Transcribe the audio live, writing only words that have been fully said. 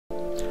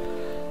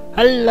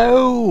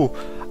Hello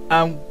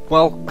and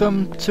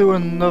welcome to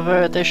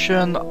another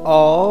edition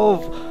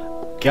of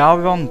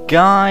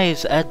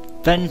GauronGuy's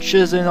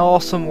Adventures in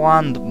Awesome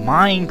Land,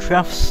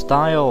 Minecraft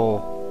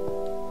style.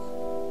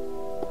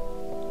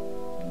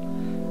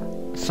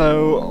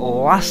 So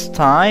last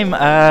time,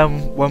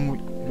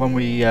 when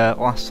we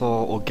last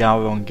saw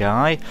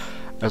GauronGuy,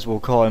 as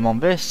we'll call him on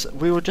this,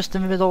 we were just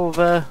in the middle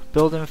of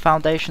building the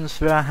foundations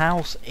for our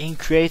house in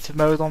creative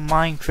mode on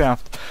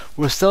Minecraft.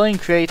 We're still in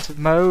creative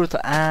mode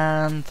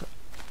and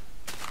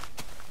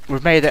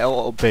we've made it a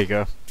little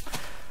bigger.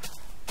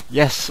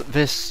 Yes,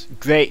 this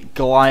great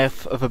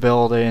Goliath of a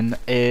building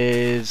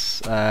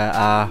is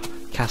our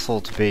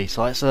castle to be.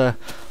 So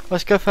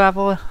let's go for have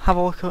a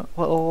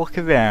little look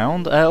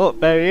around. Look,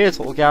 there he is,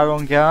 little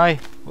GauronGuy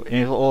in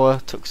his little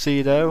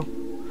tuxedo,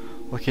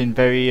 looking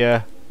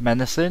very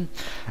menacing.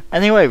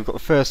 Anyway, we've got the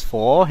first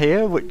floor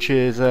here, which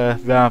is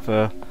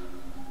rather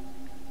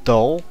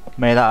dull,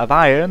 made out of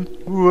iron.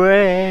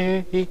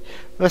 Way.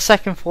 The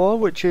second floor,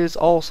 which is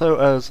also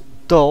as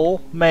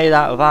dull, made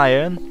out of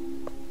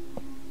iron.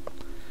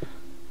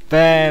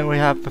 Then we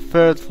have the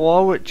third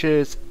floor, which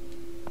is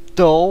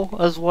dull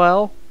as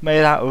well,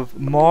 made out of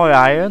more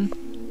iron.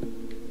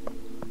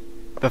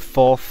 The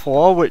fourth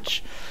floor,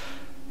 which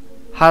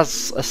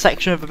has a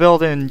section of the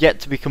building yet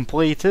to be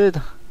completed,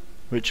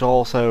 which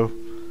also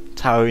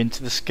tower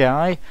into the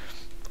sky,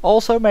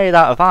 also made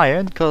out of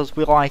iron because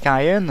we like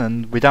iron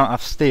and we don't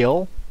have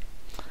steel.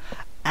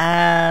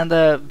 And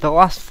the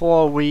last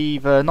floor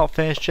we've not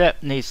finished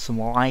yet, needs some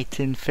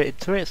lighting fitted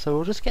to it, so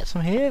we'll just get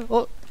some here.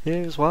 Look,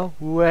 here as well.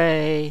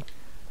 Way.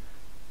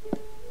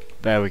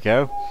 There we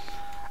go.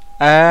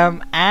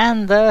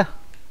 And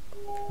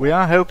we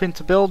are hoping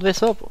to build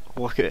this up.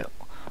 Look at it.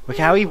 Look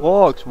how he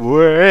walks.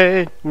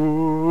 Way,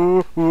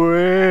 ooh,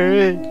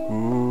 way,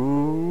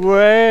 ooh,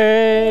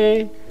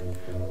 way.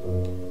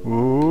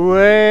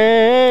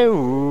 Way,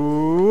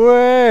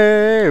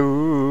 way,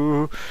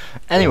 ooh.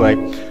 Anyway,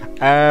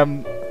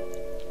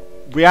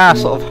 we are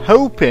sort of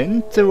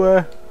hoping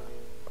to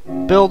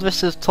build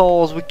this as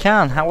tall as we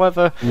can.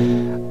 However,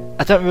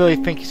 I don't really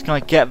think it's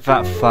going to get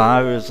that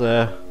far, as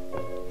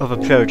other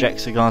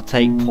projects are going to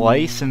take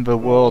place in the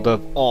world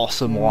of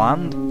Awesome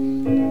Land.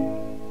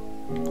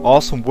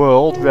 Awesome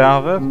World,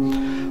 rather.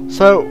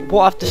 So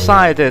what I've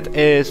decided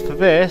is, for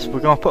this, we're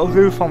going to put a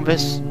roof on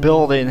this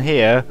building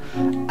here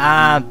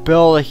and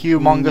build a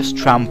humongous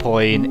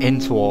trampoline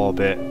into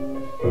orbit.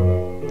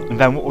 And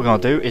then what we're going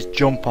to do is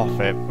jump off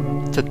it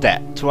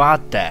to our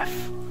death.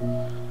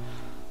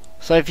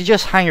 So if you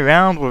just hang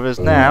around with us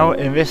now,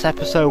 in this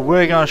episode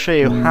we're going to show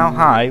you how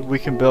high we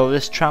can build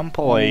this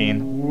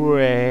trampoline.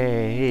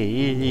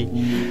 Way.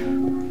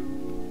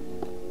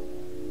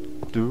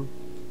 Do,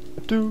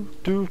 do,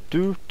 do,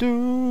 do,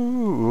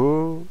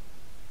 do.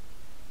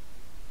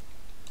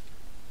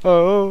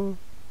 Oh,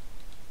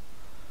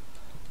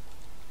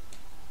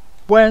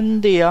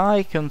 Wendy,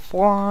 I can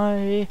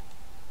fly.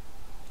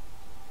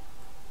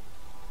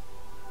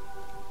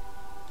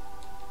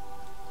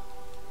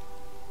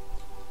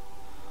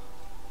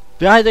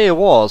 The idea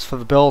was for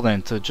the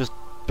building to just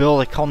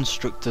build a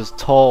construct as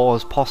tall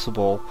as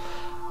possible,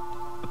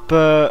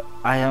 but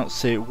I don't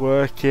see it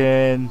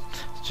working.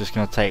 It's just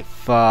going to take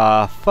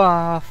far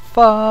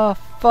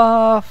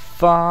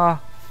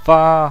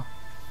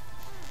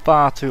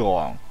too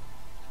long.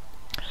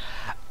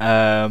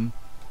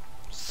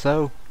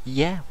 So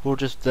yeah, we'll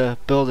just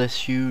build this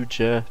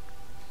huge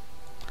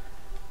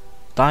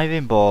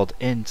diving board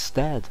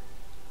instead.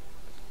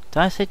 Did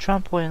I say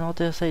trampoline or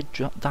did I say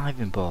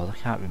diving board? I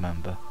can't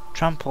remember.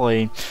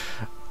 Trampoline.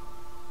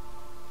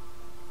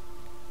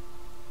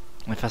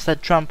 If I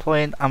said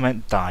trampoline, I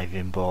meant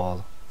diving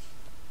board.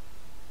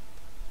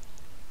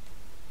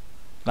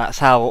 That's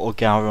how little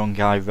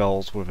GauronGuy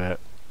rolls with it.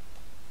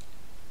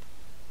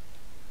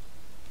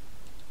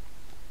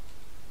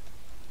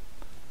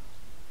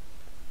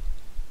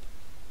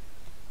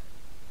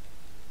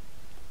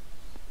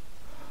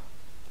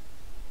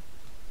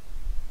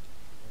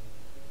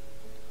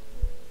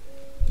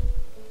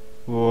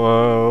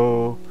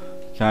 Whoa.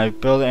 Can I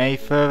build it any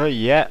further?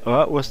 Yeah,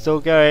 well, we're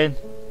still going.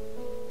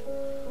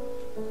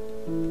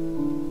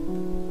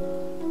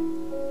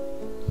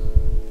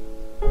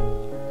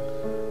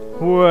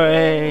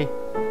 Way.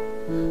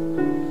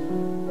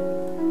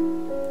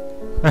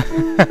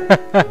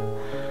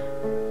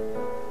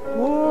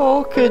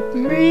 Look at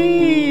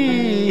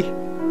me.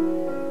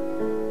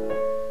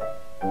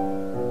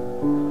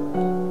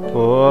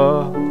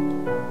 Oh,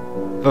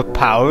 the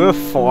power of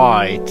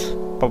flight.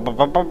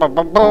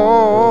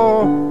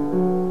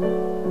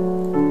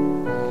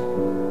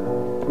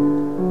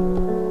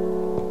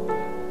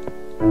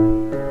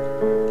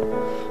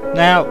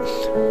 Now,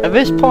 at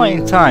this point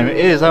in time, it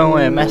is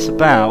only a mess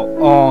about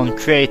on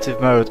creative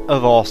mode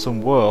of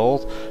Awesome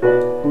World.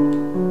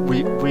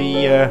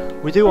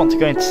 We do want to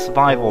go into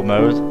survival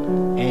mode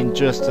in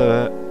just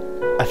a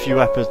few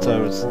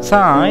episodes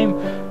time,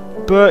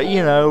 but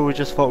you know, we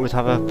just thought we'd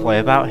have a play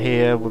about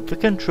here with the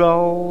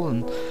control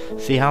and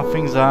see how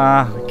things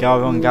are.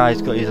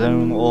 GauronGuy's got his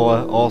own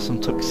awesome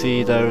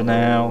tuxedo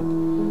now.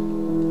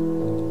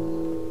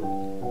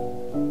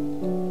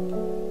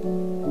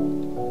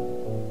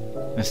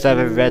 Instead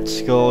of a red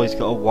skull, he's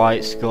got a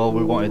white skull.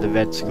 We wanted a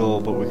red skull,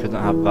 but we couldn't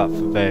have that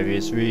for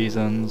various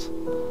reasons.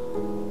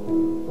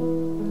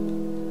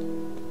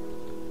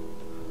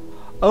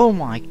 Oh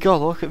my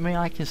god, look at me,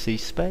 I can see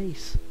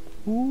space.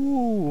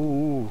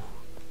 Ooh.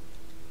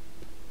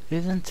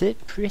 Isn't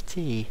it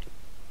pretty?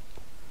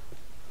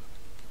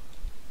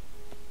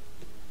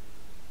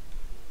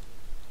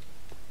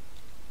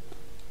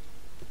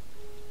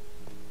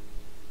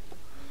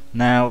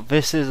 Now,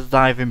 this is a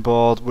diving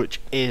board, which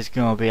is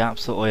going to be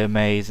absolutely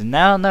amazing.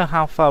 Now I know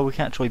how far we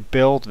can actually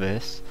build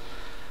this.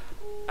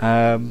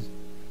 The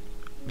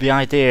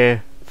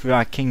idea for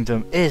our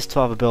kingdom is to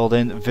have a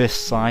building this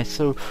size,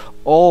 so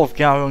all of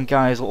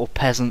GauronGuy's little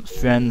peasant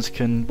friends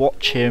can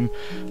watch him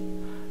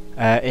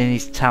in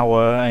his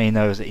tower, and he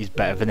knows that he's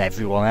better than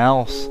everyone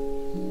else.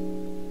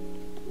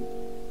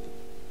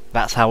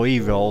 That's how he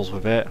rolls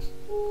with it.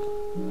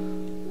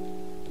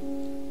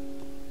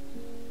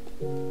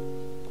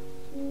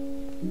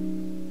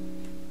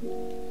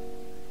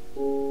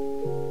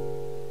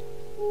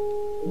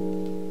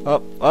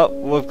 Oh,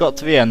 we've got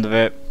to the end of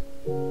it.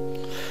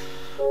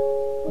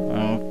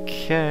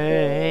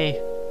 Okay.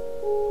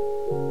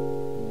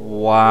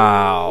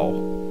 Wow.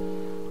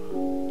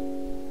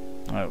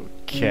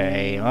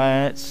 Okay,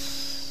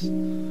 let's...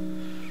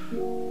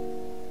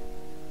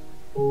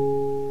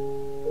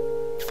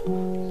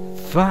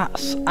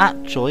 That's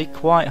actually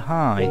quite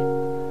high.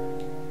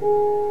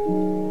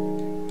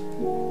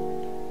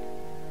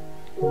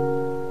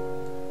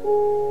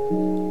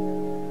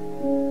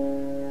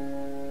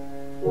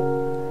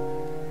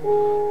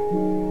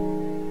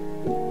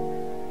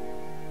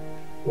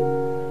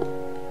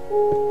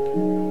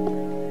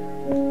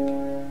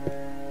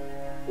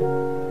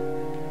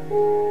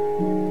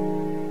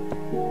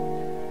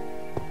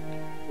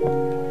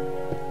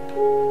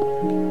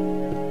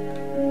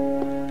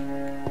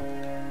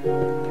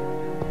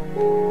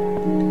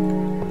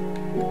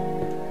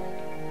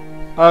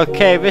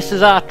 Okay, this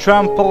is our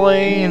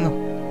trampoline.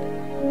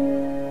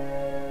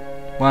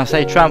 When I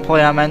say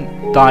trampoline, I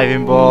meant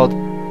diving board.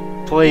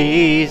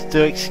 Please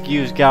do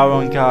excuse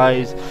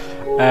GauronGuy's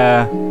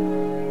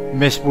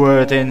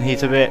miswording.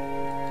 He's a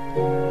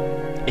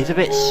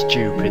bit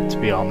stupid, to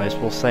be honest.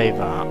 We'll say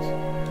that.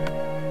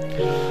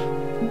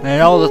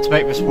 In order to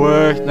make this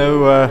work,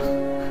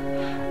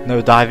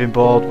 no diving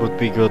board would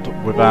be good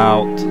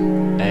without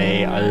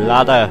a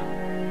ladder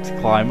to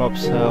climb up.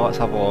 So let's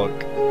have a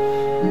look.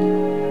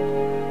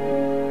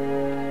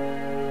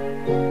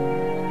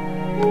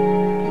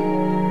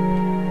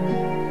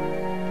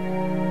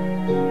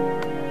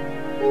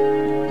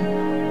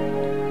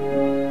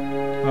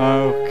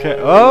 Okay.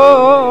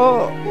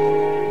 Oh,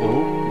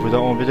 we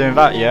don't want to be doing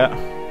that yet.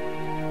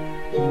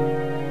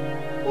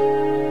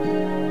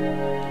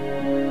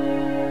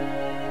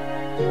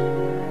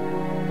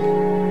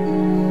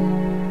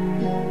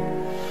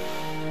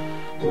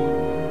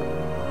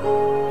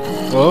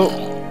 Oh,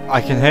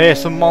 I can hear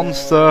some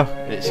monster.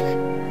 There's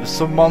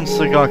some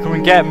monster gonna come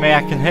and get me.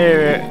 I can hear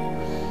it.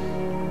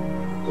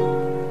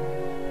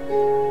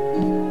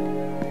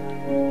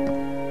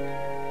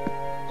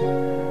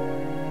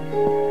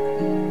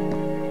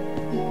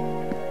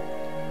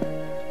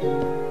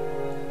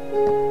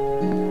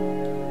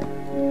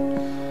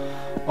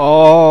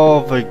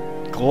 Oh, the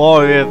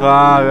glory of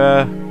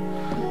our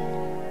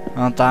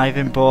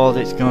diving board.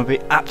 It's going to be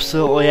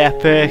absolutely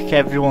epic.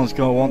 Everyone's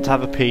going to want to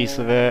have a piece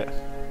of it.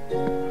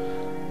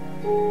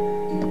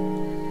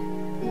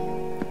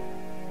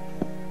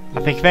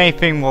 I think if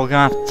anything, we're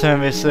going to have to turn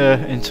this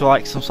into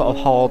like some sort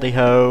of holiday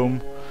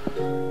home.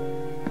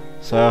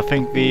 So I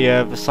think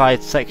the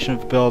side section of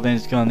the building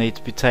is going to need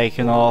to be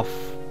taken off.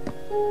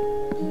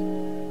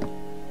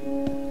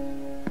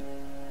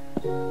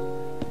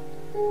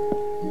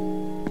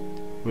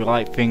 We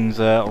like things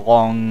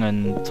long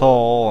and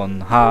tall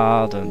and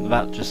hard, and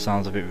that just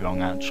sounds a bit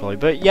wrong actually,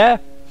 but yeah.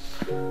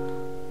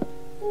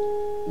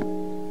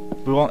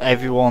 We want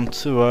everyone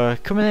to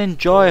come and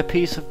enjoy a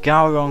piece of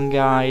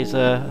GauronGuy's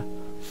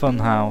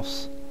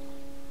funhouse,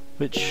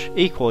 which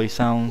equally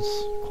sounds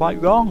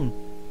quite wrong.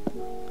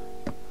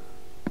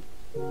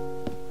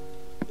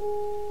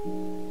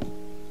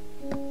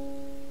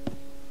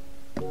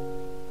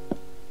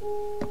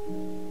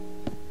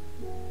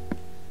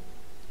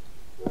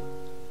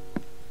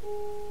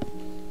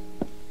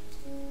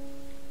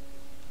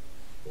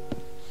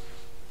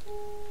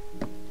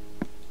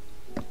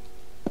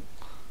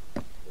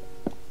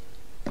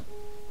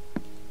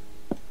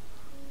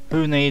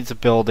 Who needs a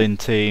building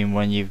team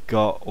when you've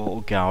got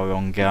little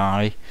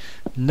GauronGuy?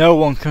 No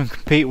one can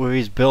compete with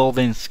his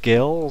building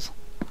skills.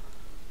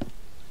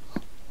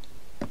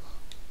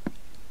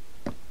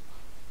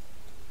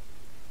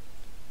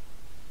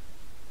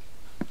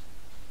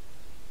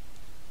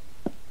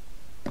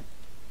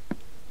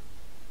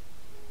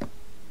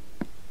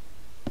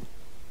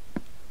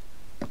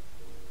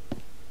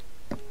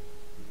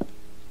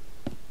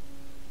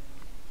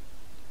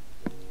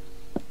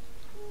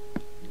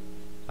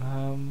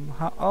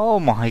 Oh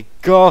my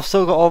god, I've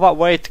still got all that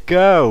way to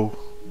go.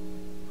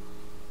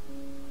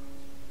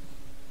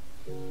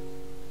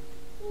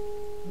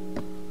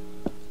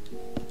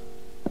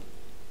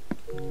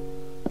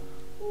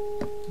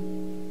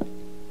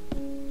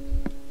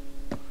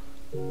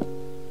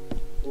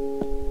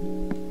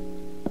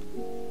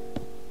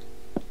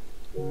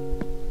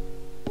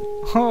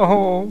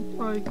 Oh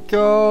my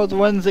god,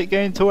 when's it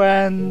going to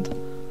end?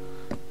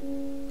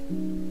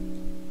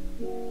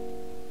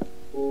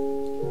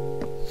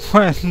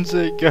 When's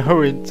it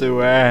going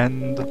to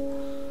end?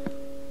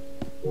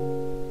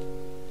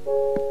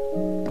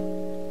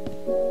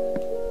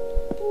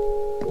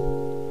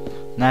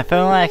 Now if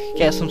only I could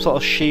get some sort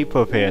of sheep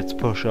up here to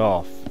push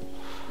off.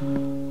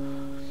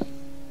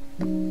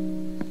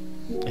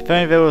 If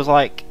only there was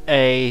like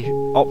a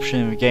option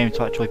in the game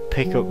to actually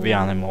pick up the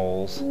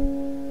animals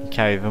and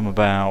carry them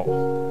about.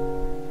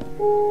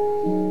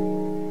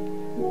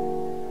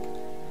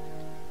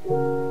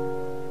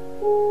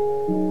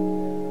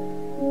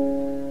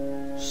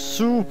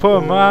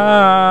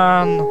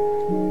 Superman!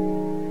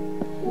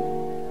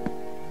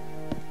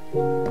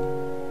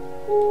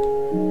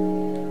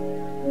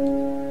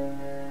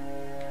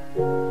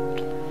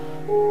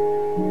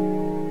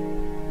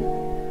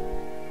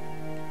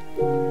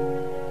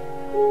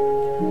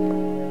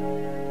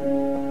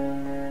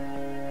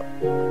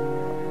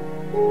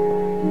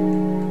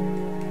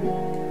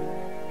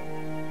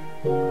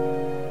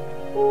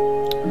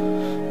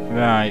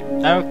 Right,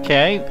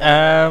 okay,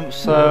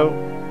 so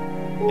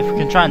if we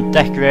can try and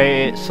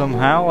decorate it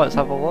somehow, let's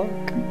have a look.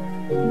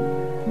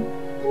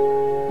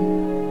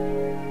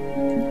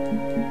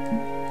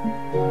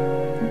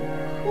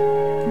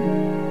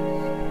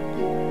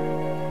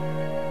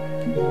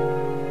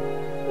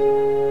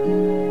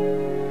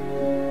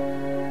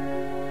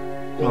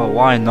 Oh,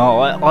 why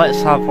not?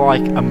 Let's have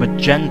like a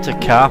magenta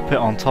carpet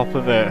on top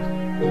of it.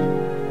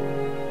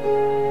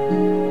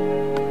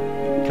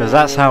 Because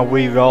that's how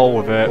we roll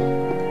with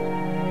it.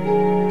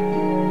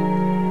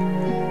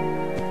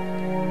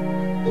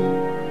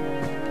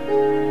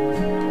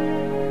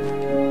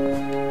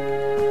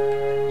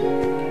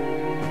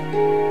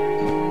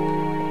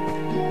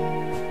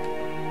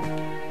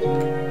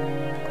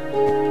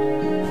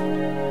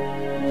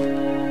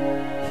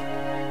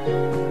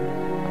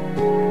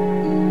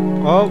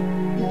 Oh.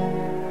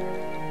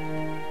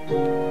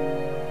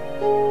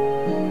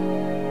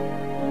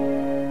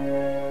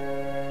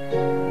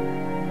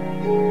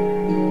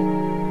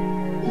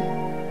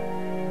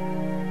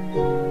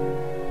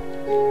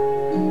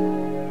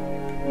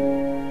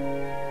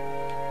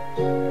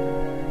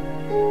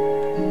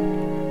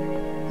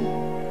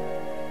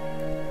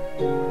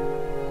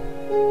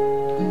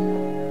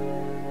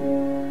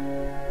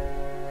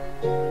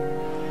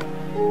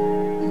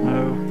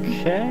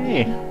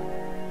 Okay.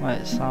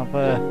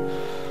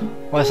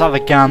 Let's have a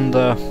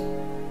gander.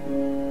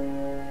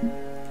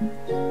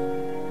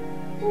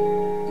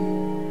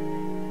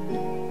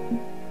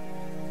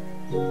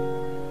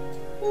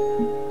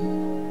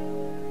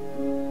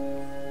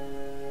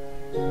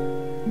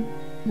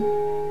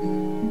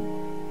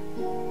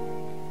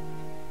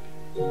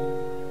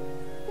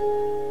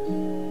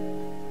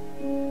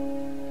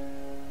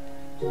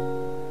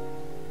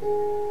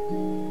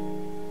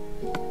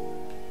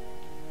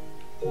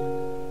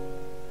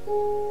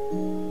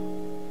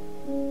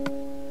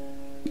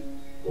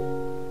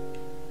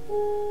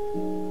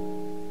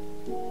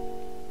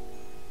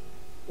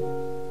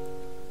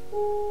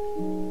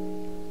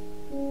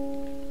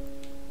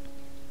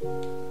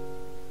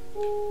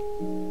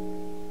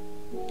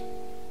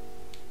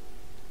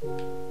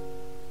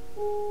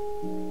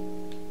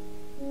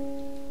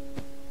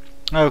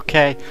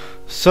 Okay,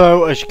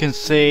 so as you can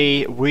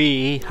see,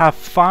 we have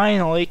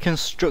finally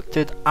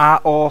constructed our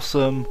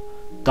awesome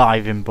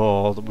diving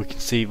board. We can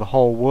see the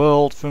whole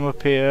world from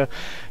up here.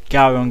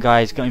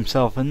 GauronGuy's got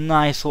himself a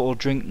nice little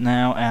drink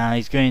now, and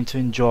he's going to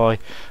enjoy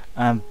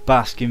and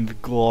bask in the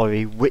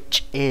glory,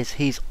 which is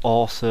his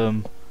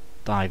awesome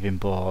diving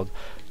board.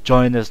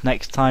 Join us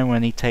next time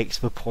when he takes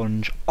the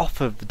plunge off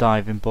of the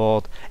diving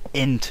board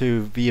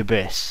into the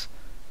abyss.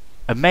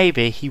 And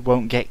maybe he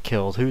won't get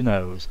killed, who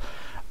knows?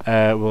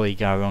 Will he,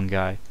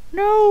 GauronGuy?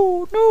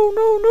 No, no,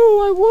 no,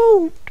 no, I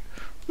won't.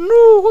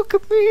 No, look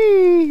at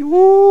me.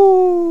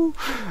 Woo.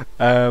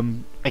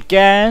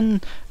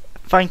 Again,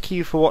 thank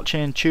you for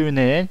watching and tuning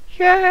in.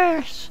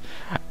 Yes.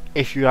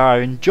 If you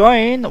are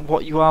enjoying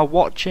what you are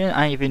watching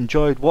and you've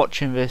enjoyed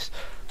watching this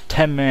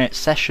 10-minute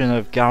session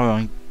of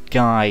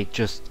GauronGuy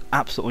just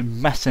absolutely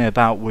messing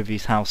about with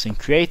his house in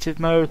creative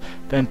mode,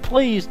 then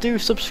please do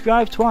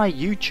subscribe to our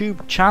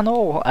YouTube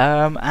channel,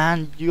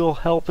 and you'll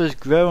help us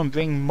grow and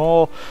bring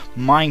more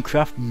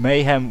Minecraft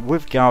mayhem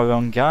with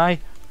GauronGuy.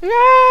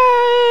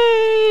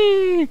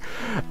 Yay!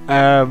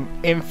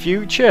 In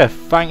future.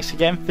 Thanks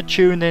again for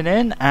tuning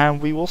in, and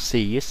we will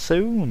see you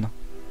soon.